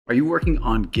Are you working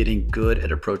on getting good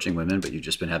at approaching women, but you've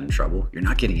just been having trouble? You're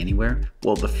not getting anywhere?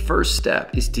 Well, the first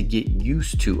step is to get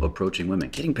used to approaching women,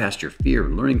 getting past your fear,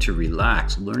 learning to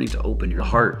relax, learning to open your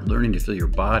heart, learning to feel your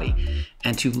body,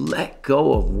 and to let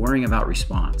go of worrying about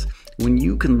response. When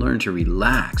you can learn to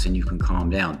relax and you can calm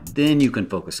down, then you can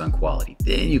focus on quality,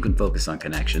 then you can focus on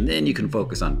connection, then you can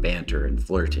focus on banter and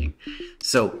flirting.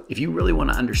 So if you really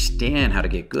want to understand how to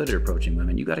get good at approaching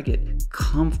women, you got to get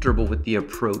comfortable with the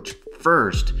approach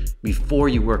first before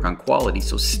you work on quality.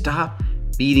 So stop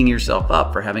beating yourself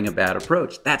up for having a bad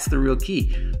approach. That's the real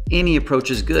key. Any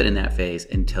approach is good in that phase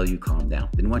until you calm down.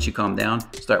 Then once you calm down,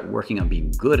 start working on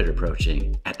being good at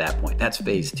approaching at that point. That's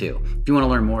phase 2. If you want to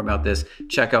learn more about this,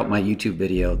 check out my YouTube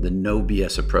video, The No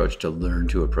BS Approach to Learn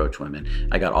to Approach Women.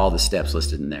 I got all the steps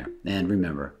listed in there. And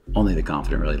remember, only the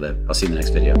confident really live. I'll see you in the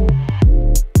next video.